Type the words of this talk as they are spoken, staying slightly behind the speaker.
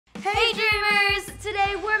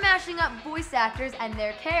Today we're mashing up voice actors and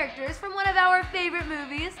their characters from one of our favorite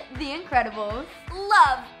movies, The Incredibles.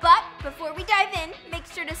 Love, but before we dive in, make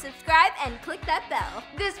sure to subscribe and click that bell.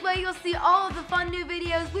 This way you'll see all of the fun new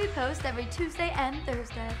videos we post every Tuesday and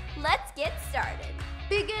Thursday. Let's get started.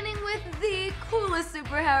 Beginning with the coolest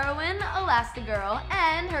superheroine, Elastigirl,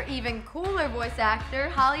 and her even cooler voice actor,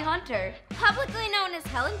 Holly Hunter. Publicly known as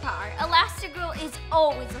Helen Parr, Elastigirl is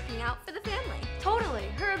always looking out for the family. Totally.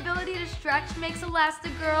 Her ability to stretch makes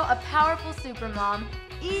Elastigirl a powerful supermom,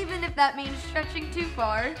 even if that means stretching too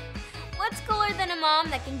far. What's cooler than a mom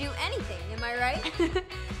that can do anything, am I right?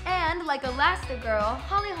 And like Elastigirl,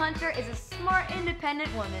 Holly Hunter is a smart,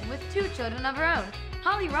 independent woman with 2 children of her own.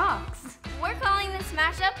 Holly rocks. We're calling this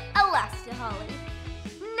mashup Elasti-Holly.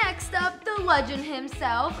 Next up, the legend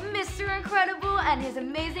himself, Mr. Incredible, and his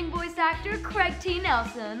amazing voice actor, Craig T.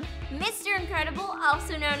 Nelson. Mr. Incredible,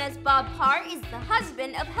 also known as Bob Parr, is the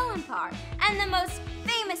husband of Helen Parr and the most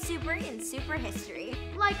famous super in super history.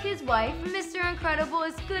 Like his wife, Mr. Incredible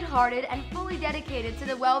is good-hearted and fully dedicated to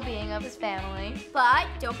the well-being of his family. But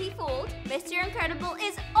don't be fooled, Mr. Incredible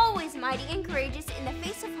is always mighty and courageous in the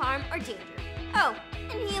face of harm or danger. Oh,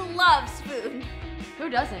 and he loves food. Who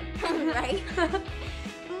doesn't? Right?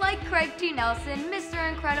 Like Craig T. Nelson, Mr.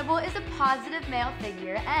 Incredible is a positive male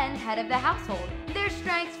figure and head of the household. Their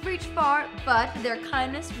strengths reach far, but their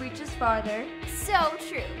kindness reaches farther. So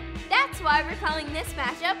true. That's why we're calling this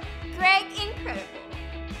mashup Craig Incredible.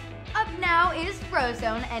 Up now is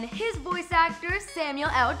Frozone and his voice actor, Samuel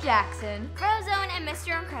L. Jackson. Frozone and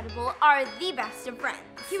Mr. Incredible are the best of friends.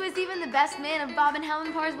 He was even the best man of Bob and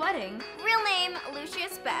Helen Parr's wedding. Real name,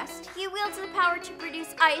 Lucius Best. He wields the power to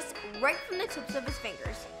produce ice right from the tips of his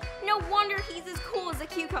fingers. No wonder he's as cool as a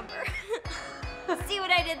cucumber. See what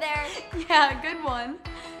I did there? Yeah, good one.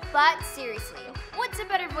 But seriously, what's a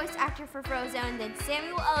better voice actor for Frozone than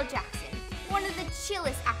Samuel L. Jackson? One of the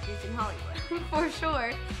chillest actors in Hollywood. For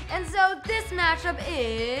sure. And so this matchup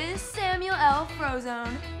is Samuel L.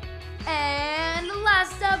 Frozone. And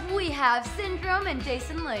last up we have Syndrome and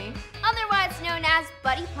Jason Lee. Otherwise known as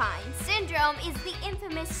Buddy Pine, Syndrome is the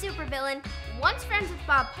infamous supervillain once friends with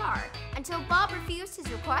Bob Parr until Bob refused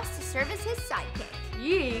his request to serve as his sidekick.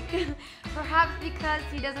 Yeek. Perhaps because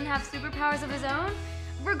he doesn't have superpowers of his own?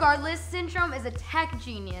 Regardless, Syndrome is a tech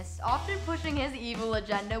genius, often pushing his evil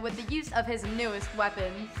agenda with the use of his newest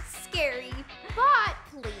weapons. Scary. But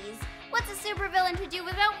please, what's a supervillain to do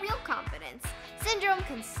without real confidence? Syndrome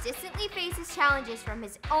consistently faces challenges from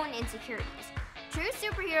his own insecurities. True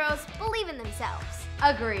superheroes believe in themselves.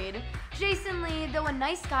 Agreed. Jason Lee, though a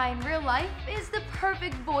nice guy in real life, is the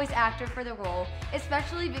perfect voice actor for the role,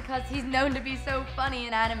 especially because he's known to be so funny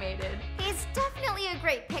and animated. He's definitely a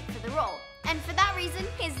great pick for the role, and for that reason,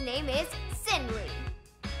 his name is Sin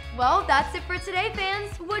Lee. Well, that's it for today,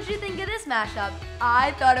 fans. What'd you think of this mashup?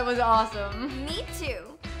 I thought it was awesome. Me too.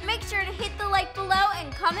 Make sure to hit the like below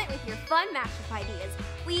and comment with your fun mashup ideas.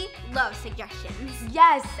 We love suggestions.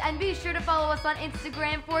 Yes, and be sure to follow us on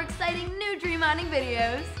Instagram for exciting new dream hunting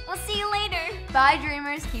videos. We'll see you later. Bye,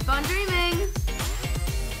 dreamers. Keep on dreaming.